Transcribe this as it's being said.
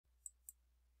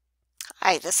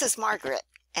Hi, this is Margaret,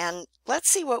 and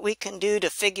let's see what we can do to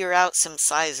figure out some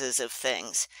sizes of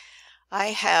things. I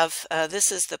have,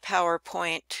 this is the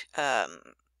PowerPoint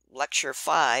Lecture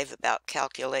 5 about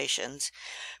calculations.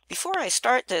 Before I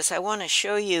start this, I want to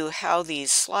show you how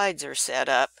these slides are set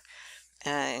up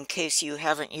in case you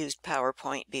haven't used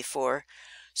PowerPoint before.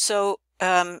 So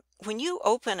when you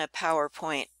open a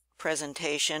PowerPoint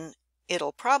presentation,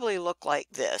 it'll probably look like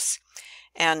this.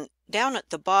 And down at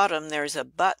the bottom, there's a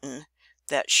button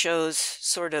that shows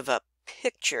sort of a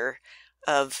picture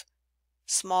of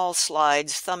small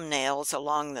slides, thumbnails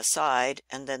along the side,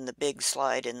 and then the big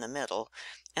slide in the middle.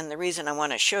 And the reason I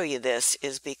want to show you this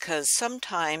is because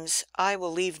sometimes I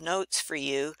will leave notes for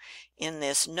you in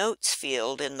this notes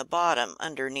field in the bottom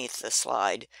underneath the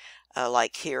slide.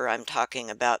 Like here, I'm talking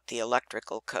about the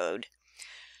electrical code.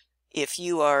 If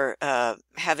you are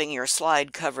having your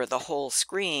slide cover the whole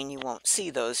screen, you won't see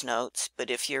those notes, but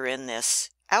if you're in this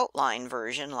outline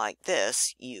version like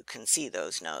this, you can see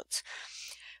those notes.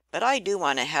 But I do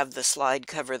want to have the slide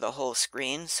cover the whole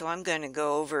screen, so I'm going to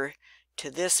go over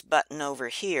to this button over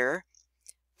here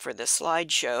for the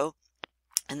slideshow,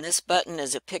 and this button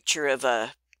is a picture of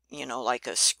a, like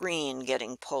a screen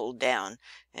getting pulled down,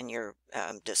 and you're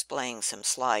displaying some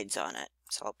slides on it.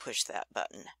 So I'll push that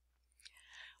button.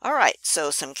 All right,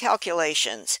 so some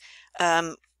calculations.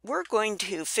 We're going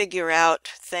to figure out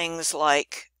things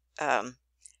like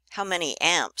how many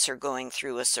amps are going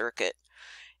through a circuit.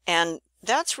 And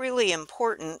that's really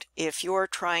important if you're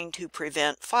trying to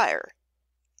prevent fire.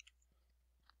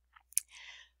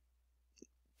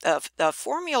 The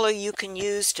formula you can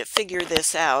use to figure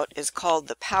this out is called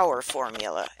the power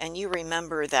formula. And you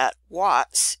remember that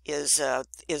watts is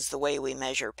the way we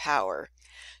measure power.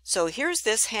 So here's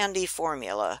this handy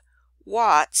formula.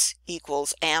 Watts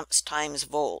equals amps times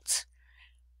volts.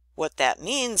 What that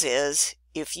means is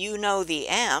if you know the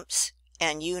amps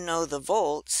and you know the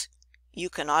volts, you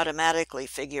can automatically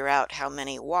figure out how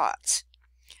many watts.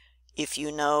 If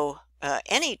you know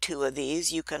any two of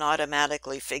these, you can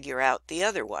automatically figure out the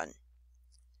other one.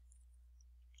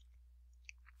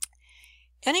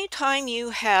 Anytime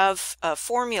you have a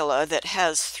formula that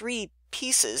has three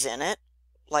pieces in it,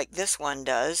 like this one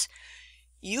does,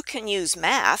 you can use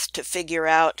math to figure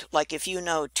out, like if you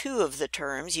know two of the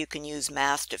terms, you can use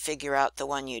math to figure out the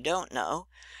one you don't know.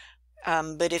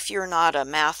 But if you're not a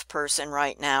math person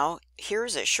right now,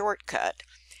 here's a shortcut.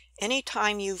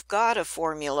 Anytime you've got a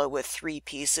formula with three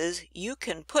pieces, you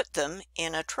can put them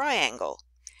in a triangle.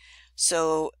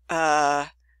 So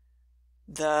the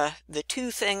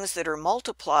two things that are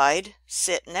multiplied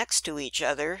sit next to each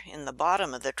other in the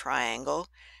bottom of the triangle,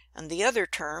 and the other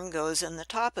term goes in the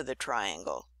top of the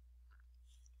triangle.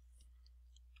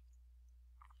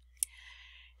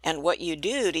 And what you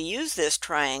do to use this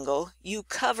triangle, you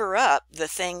cover up the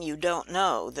thing you don't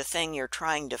know, the thing you're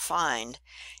trying to find,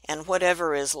 and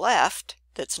whatever is left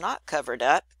that's not covered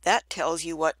up, that tells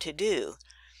you what to do.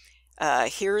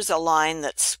 Here's a line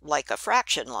that's like a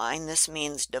fraction line. This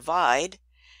means divide.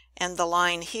 And the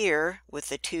line here with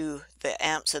the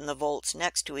amps and the volts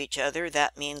next to each other,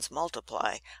 that means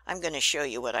multiply. I'm going to show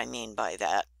you what I mean by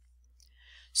that.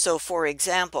 So for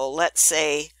example, let's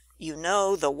say you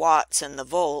know the watts and the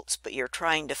volts, but you're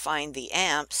trying to find the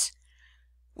amps.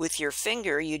 With your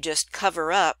finger, you just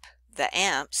cover up the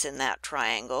amps in that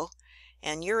triangle,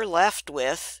 and you're left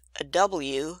with a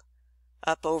W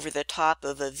up over the top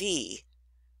of a V.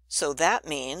 So that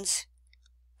means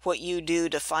what you do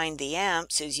to find the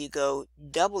amps is you go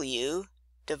W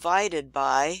divided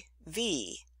by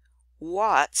V,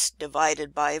 watts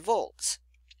divided by volts.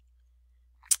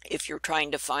 If you're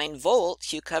trying to find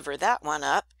volts, you cover that one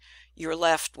up. You're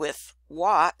left with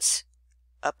watts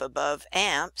up above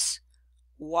amps,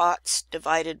 watts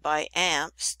divided by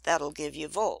amps, that'll give you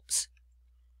volts.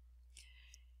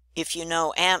 If you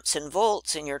know amps and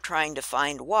volts and you're trying to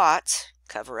find watts,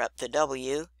 cover up the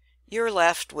W, you're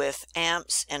left with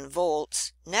amps and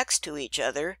volts next to each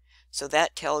other, so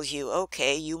that tells you,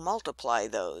 okay, you multiply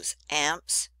those.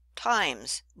 Amps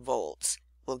times volts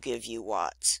will give you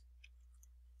watts.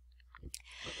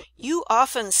 You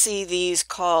often see these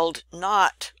called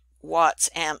not watts,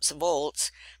 amps, volts,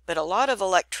 but a lot of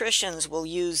electricians will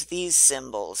use these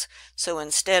symbols. So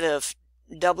instead of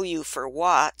W for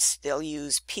watts, they'll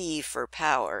use P for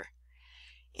power.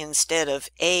 Instead of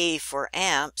A for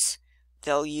amps,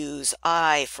 they'll use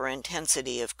I for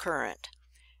intensity of current.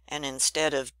 And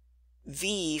instead of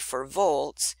V for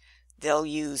volts, they'll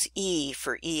use E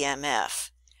for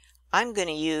EMF. I'm going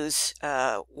to use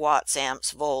watts, amps,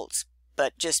 volts,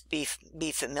 but just be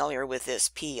familiar with this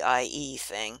PIE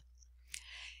thing.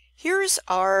 Here's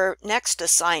our next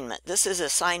assignment. This is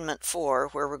assignment 4,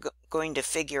 where we're going to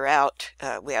figure out,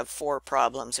 we have 4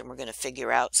 problems and we're going to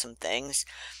figure out some things.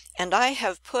 And I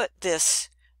have put this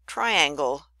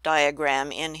triangle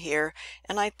diagram in here,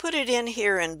 and I put it in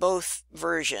here in both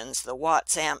versions, the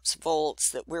watts, amps,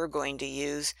 volts that we're going to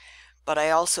use, but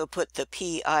I also put the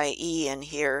PIE in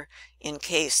here in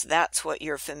case that's what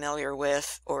you're familiar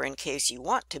with, or in case you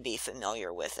want to be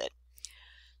familiar with it.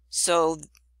 So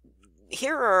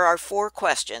here are our 4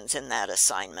 questions in that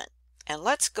assignment, and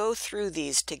let's go through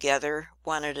these together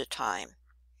one at a time.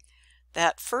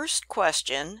 That first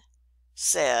question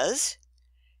says,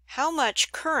 how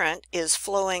much current is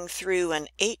flowing through an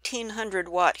 1800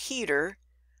 watt heater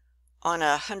on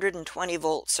a 120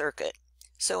 volt circuit?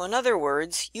 So in other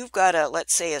words, you've got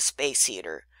let's say a space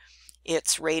heater.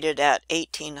 It's rated at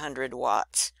 1800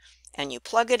 watts, and you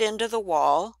plug it into the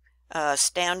wall, a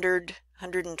standard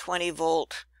 120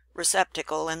 volt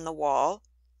receptacle in the wall.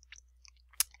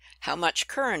 How much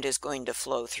current is going to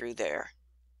flow through there?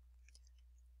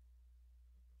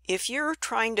 If you're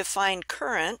trying to find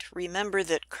current, remember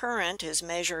that current is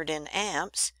measured in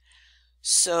amps,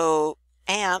 so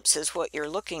amps is what you're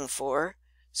looking for.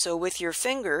 So with your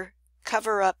finger,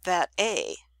 cover up that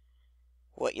A.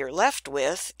 What you're left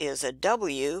with is a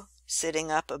W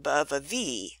sitting up above a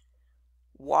V,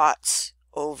 watts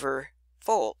over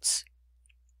volts.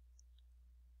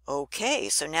 Okay,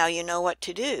 so now you know what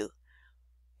to do.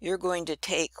 You're going to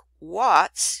take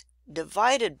watts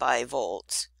divided by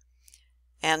volts,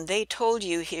 and they told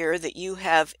you here that you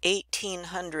have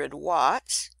 1800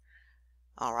 watts.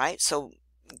 All right, so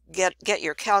get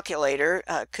your calculator.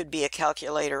 Could be a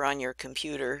calculator on your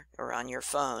computer or on your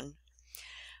phone.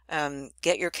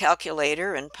 Get your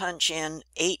calculator and punch in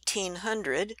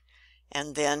 1800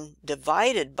 and then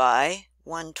divided by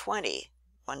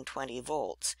 120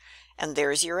 volts. And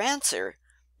there's your answer.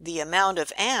 The amount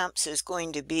of amps is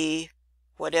going to be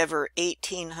whatever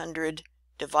 1800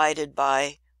 divided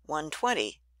by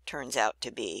 120 turns out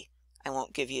to be. I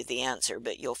won't give you the answer,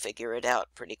 but you'll figure it out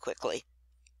pretty quickly.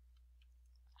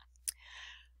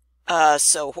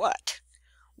 So what?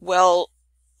 Well,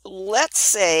 let's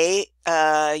say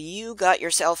you got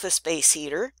yourself a space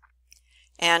heater,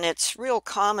 and it's real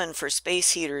common for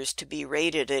space heaters to be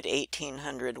rated at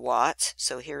 1800 watts.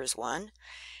 So here's one.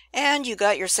 And you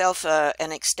got yourself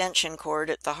an extension cord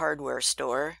at the hardware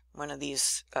store, one of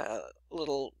these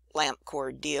little lamp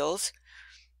cord deals.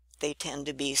 They tend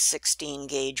to be 16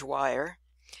 gauge wire.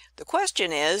 The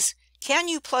question is, can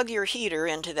you plug your heater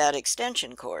into that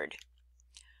extension cord?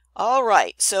 All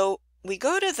right, so we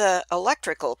go to the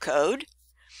electrical code,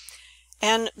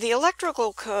 and the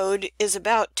electrical code is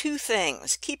about 2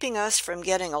 things: keeping us from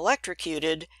getting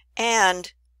electrocuted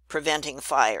and preventing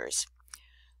fires.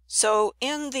 So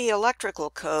in the electrical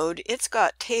code, it's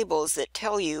got tables that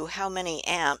tell you how many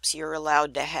amps you're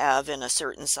allowed to have in a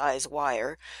certain size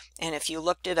wire. And if you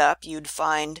looked it up, you'd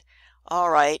find, all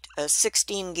right, a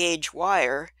 16 gauge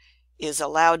wire is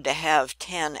allowed to have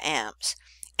 10 amps.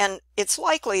 And it's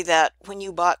likely that when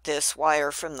you bought this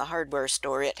wire from the hardware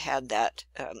store, it had that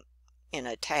in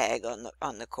a tag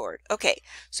on the cord. Okay,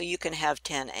 so you can have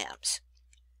 10 amps.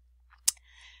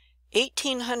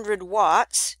 1800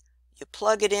 watts. You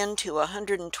plug it into a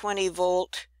 120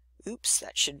 volt, oops,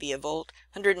 that should be a volt,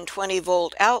 120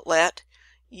 volt outlet,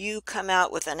 you come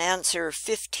out with an answer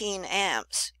 15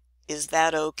 amps. Is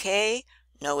that okay?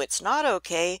 No, it's not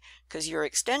okay, because your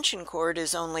extension cord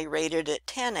is only rated at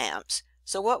 10 amps.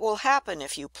 So what will happen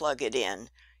if you plug it in?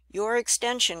 Your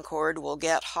extension cord will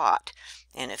get hot,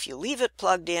 and if you leave it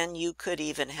plugged in, you could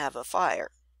even have a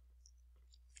fire.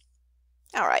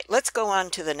 All right, let's go on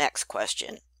to the next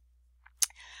question.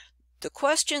 The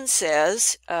question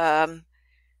says,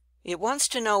 it wants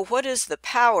to know what is the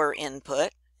power input,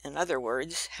 in other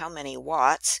words, how many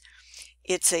watts.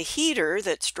 It's a heater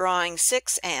that's drawing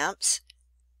 6 amps,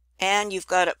 and you've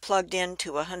got it plugged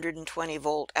into a 120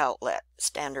 volt outlet,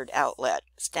 standard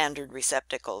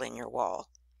receptacle in your wall.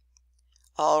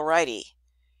 Alrighty,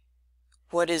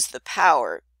 what is the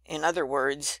power? In other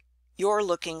words, you're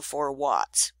looking for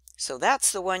watts. So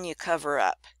that's the one you cover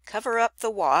up. Cover up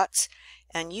the watts,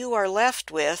 and you are left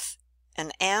with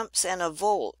an amps and a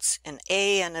volts, an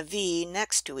A and a V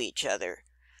next to each other.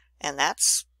 And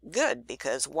that's good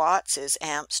because watts is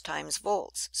amps times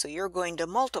volts. So you're going to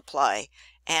multiply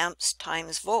amps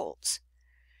times volts.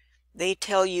 They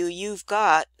tell you you've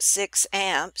got 6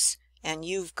 amps and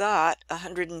you've got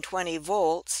 120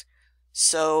 volts.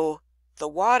 So the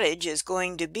wattage is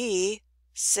going to be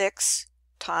 6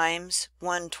 times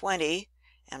 120,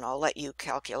 and I'll let you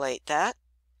calculate that.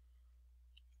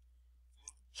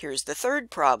 Here's the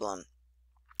third problem.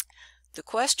 The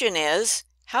question is,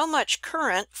 how much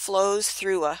current flows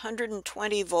through a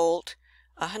 120 volt,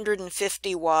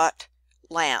 150 watt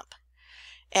lamp?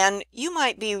 And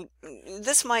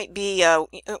this might be,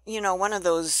 one of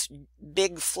those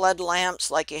big flood lamps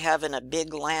like you have in a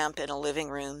big lamp in a living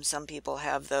room. Some people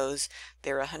have those.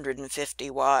 They're 150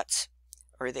 watts,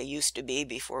 or they used to be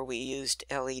before we used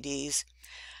LEDs.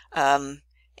 And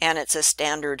it's a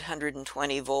standard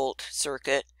 120 volt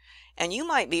circuit. And you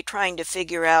might be trying to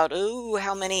figure out, ooh,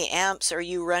 how many amps are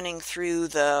you running through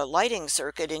the lighting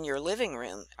circuit in your living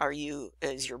room?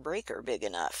 Is your breaker big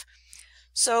enough?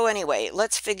 So anyway,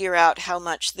 let's figure out how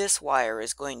much this wire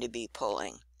is going to be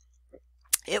pulling.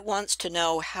 It wants to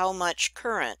know how much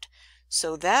current,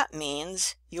 so that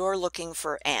means you're looking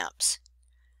for amps.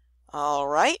 All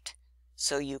right,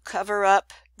 so you cover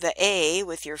up the A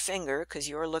with your finger because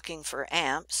you're looking for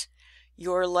amps.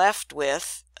 You're left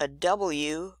with a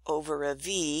W over a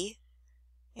V,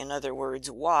 in other words,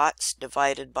 watts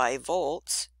divided by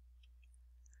volts.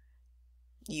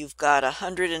 You've got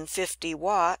 150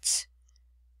 watts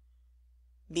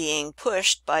being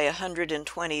pushed by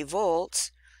 120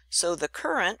 volts, so the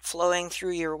current flowing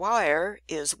through your wire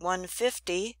is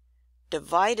 150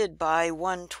 divided by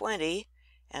 120,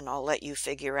 and I'll let you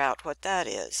figure out what that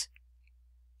is.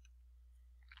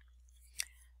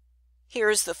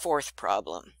 Here's the fourth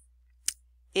problem.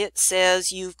 It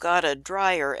says you've got a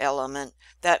dryer element.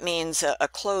 That means a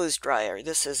clothes dryer.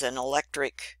 This is an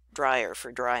electric dryer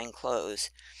for drying clothes.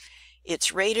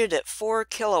 It's rated at 4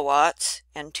 kilowatts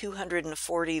and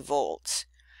 240 volts.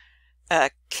 A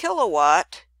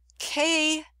kilowatt,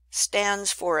 K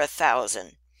stands for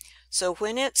 1,000. So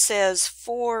when it says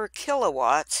 4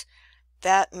 kilowatts,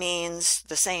 that means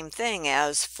the same thing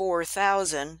as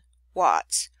 4,000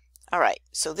 watts. All right,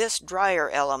 so this dryer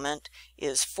element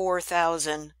is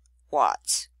 4,000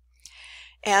 watts.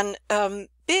 And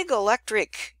big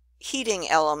electric heating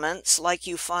elements like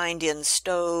you find in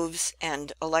stoves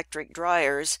and electric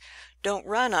dryers don't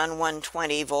run on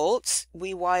 120 volts.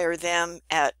 We wire them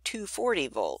at 240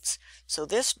 volts. So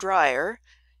this dryer,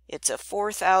 it's a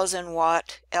 4,000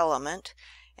 watt element,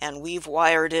 and we've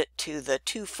wired it to the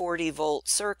 240 volt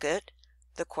circuit.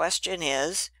 The question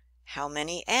is, how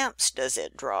many amps does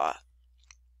it draw?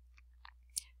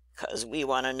 Because we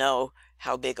want to know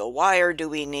how big a wire do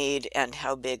we need and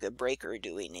how big a breaker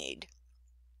do we need.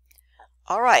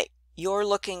 All right, you're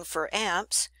looking for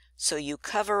amps, so you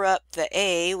cover up the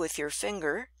A with your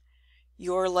finger.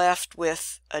 You're left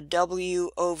with a W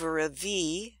over a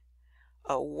V,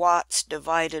 a watts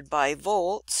divided by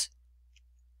volts,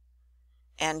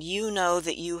 and you know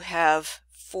that you have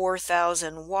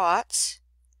 4,000 watts,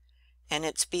 and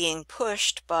it's being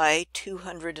pushed by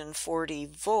 240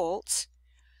 volts.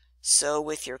 So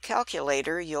with your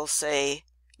calculator, you'll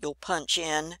punch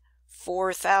in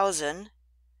 4,000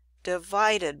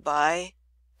 divided by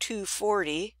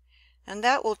 240, and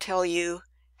that will tell you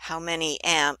how many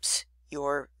amps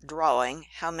you're drawing,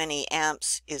 how many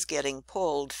amps is getting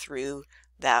pulled through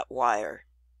that wire.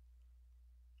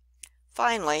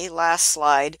 Finally, last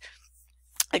slide,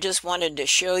 I just wanted to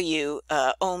show you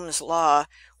Ohm's law.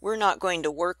 We're not going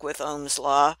to work with Ohm's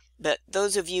law, but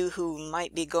those of you who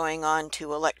might be going on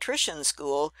to electrician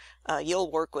school,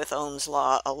 you'll work with Ohm's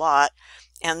law a lot.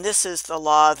 And this is the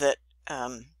law that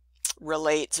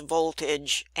relates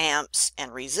voltage, amps,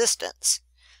 and resistance.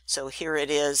 So here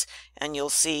it is, and you'll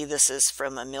see this is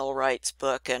from a Millwright's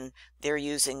book, and they're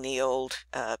using the old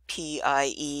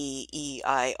PIE,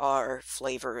 EIR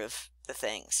flavor of the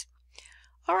things.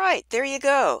 All right, there you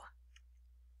go.